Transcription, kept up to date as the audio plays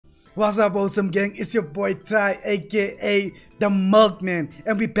What's up, awesome gang? It's your boy Ty, aka the Milkman,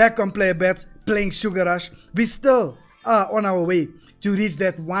 and we back on Player Bets playing Sugar Rush. We still are on our way to reach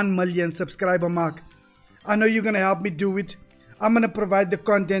that 1 million subscriber mark. I know you're gonna help me do it. I'm gonna provide the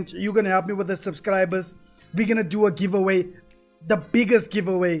content. You're gonna help me with the subscribers. We're gonna do a giveaway, the biggest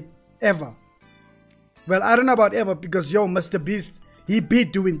giveaway ever. Well, I don't know about ever because Mr. Beast, he be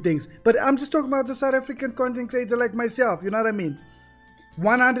doing things. But I'm just talking about the South African content creator like myself, you know what I mean?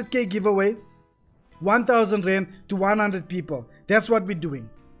 100k giveaway, 1,000 rand to 100 people. That's what we're doing.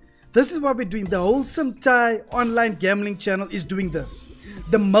 This is what we're doing. The Wholesome Thai online gambling channel is doing this.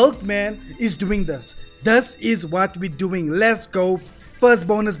 The Milkman is doing this. This is what we're doing. Let's go. First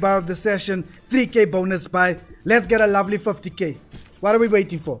bonus buy of the session, 3k bonus buy. Let's get a lovely 50k. What are we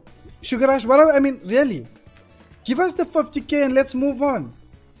waiting for? Sugar Rush, really? Give us the 50k and let's move on.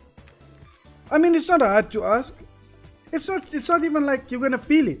 I mean, it's not hard to ask. It's not even like you're gonna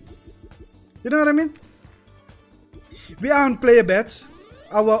feel it. You know what I mean? We are on Player Bets,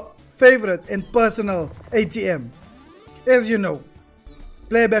 our favorite and personal ATM. As you know,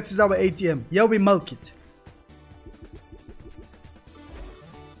 Player Bets is our ATM. Here we milk it.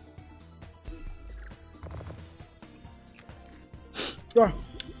 Yeah.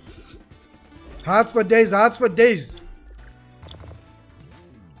 Hearts for days, hearts for days.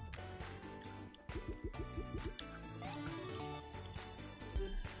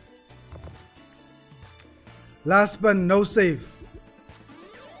 Last spin, no save.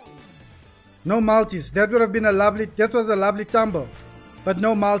 No multis. That would have been a lovely, that was a lovely tumble. But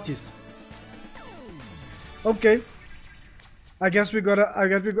no multis. Okay. I guess we gotta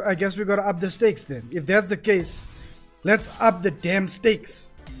up the stakes then. If that's the case, let's up the damn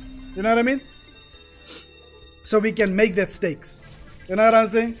stakes. You know what I mean? So we can make that stakes. You know what I'm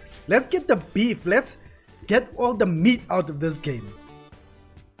saying? Let's get the beef. Let's get all the meat out of this game.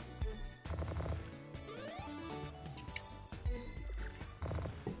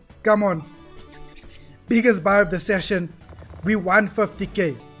 Come on. Biggest buy of the session. We won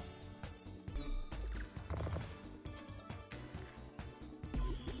 50k.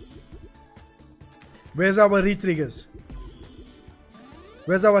 Where's our retriggers?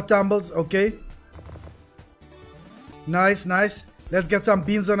 Where's our tumbles? Okay. Nice, nice. Let's get some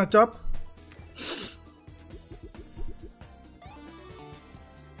beans on the top.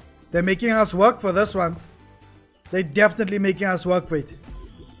 They're making us work for this one. They're definitely making us work for it.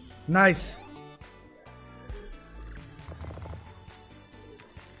 Nice.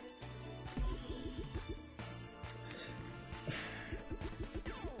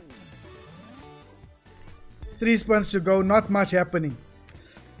 Three spins to go, not much happening.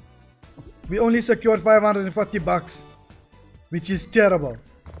 We only secured 540 bucks, which is terrible.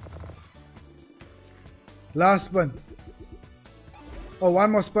 Last spin. Oh,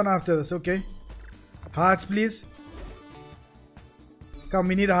 one more spin after this, okay. Hearts, please. Come,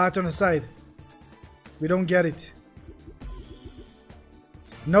 we need a heart on the side. We don't get it.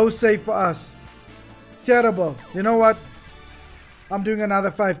 No save for us. Terrible. You know what? I'm doing another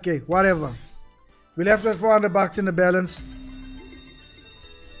 5k. Whatever. We left with 400 bucks in the balance.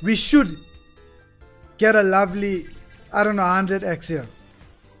 We should get a lovely, I don't know, 100x here.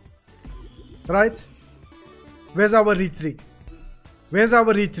 Right? Where's our retrig? Where's our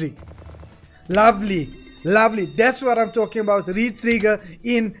retrig? Lovely. Lovely. That's what I'm talking about. Retrigger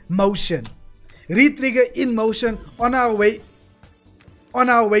in motion. Retrigger in motion on our way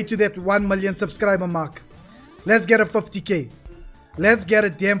to that 1 million subscriber mark. Let's get a 50k. Let's get a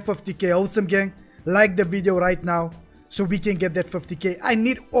damn 50k. Awesome gang. Like the video right now so we can get that 50k. I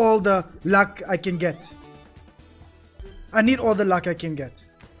need all the luck I can get. I need all the luck I can get.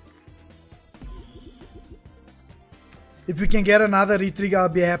 If we can get another retrigger, I'll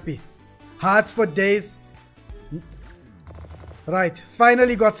be happy. Hearts for days. Right,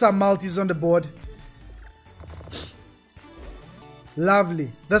 finally got some multis on the board.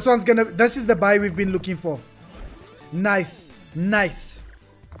 Lovely. This is the buy we've been looking for. Nice, nice,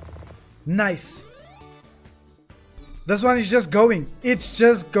 nice. This one is just going. It's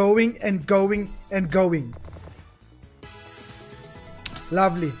just going and going and going.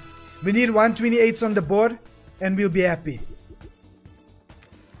 Lovely. We need 128s on the board and we'll be happy.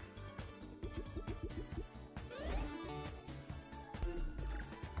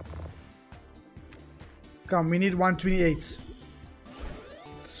 Come, we need 128s.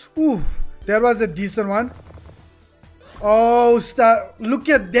 Ooh, that was a decent one. Oh, look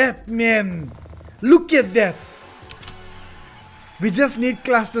at that, man. Look at that. We just need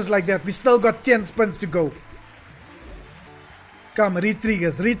clusters like that. We still got 10 spins to go. Come,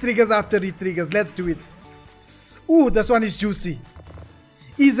 retriggers. Retriggers after retriggers. Let's do it. Ooh, this one is juicy.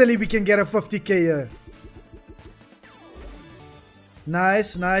 Easily we can get a 50k here.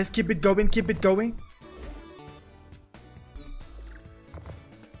 Nice, nice. Keep it going, keep it going.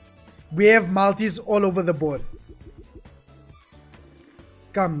 We have multis all over the board.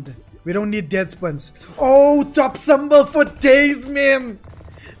 Come, we don't need dead spins. Oh, top symbol for days, man.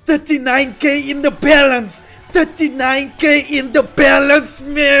 39k in the balance. 39k in the balance,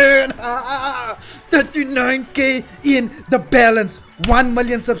 man. 39k in the balance. 1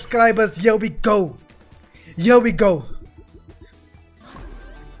 million subscribers. Here we go. Here we go.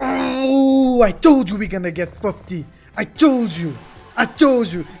 Oh, I told you we're gonna get 50. I told you. I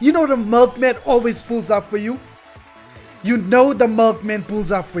told you. You know the milkman always pulls up for you. You know the milkman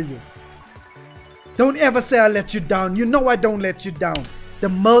pulls up for you. Don't ever say I let you down. You know I don't let you down. The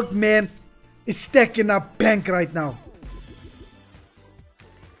milkman is stacking up bank right now.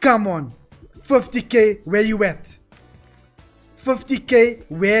 Come on. 50k, where you at? 50k,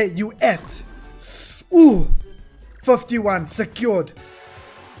 where you at? Ooh. 51, secured.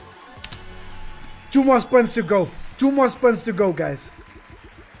 2 more spins to go. 2 more spins to go, guys.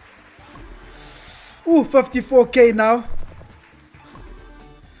 Ooh, 54k now.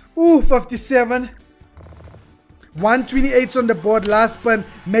 Ooh, 57. 128's on the board. Last spin.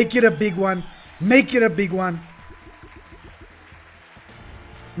 Make it a big one. Make it a big one.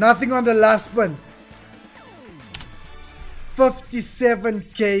 Nothing on the last spin.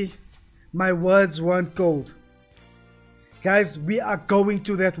 57k. My words weren't cold. Guys, we are going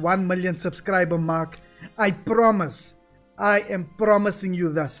to that 1 million subscriber mark. I promise. I am promising you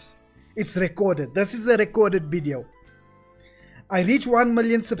this. It's recorded. This is a recorded video. I reach 1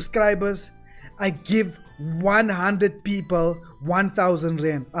 million subscribers. I give 100 people 1,000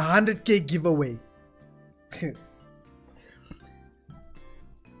 rand. 100k giveaway.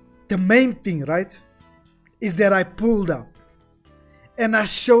 The main thing, right, is that I pulled up. And I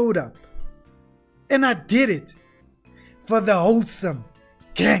showed up. And I did it. For the wholesome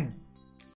gang.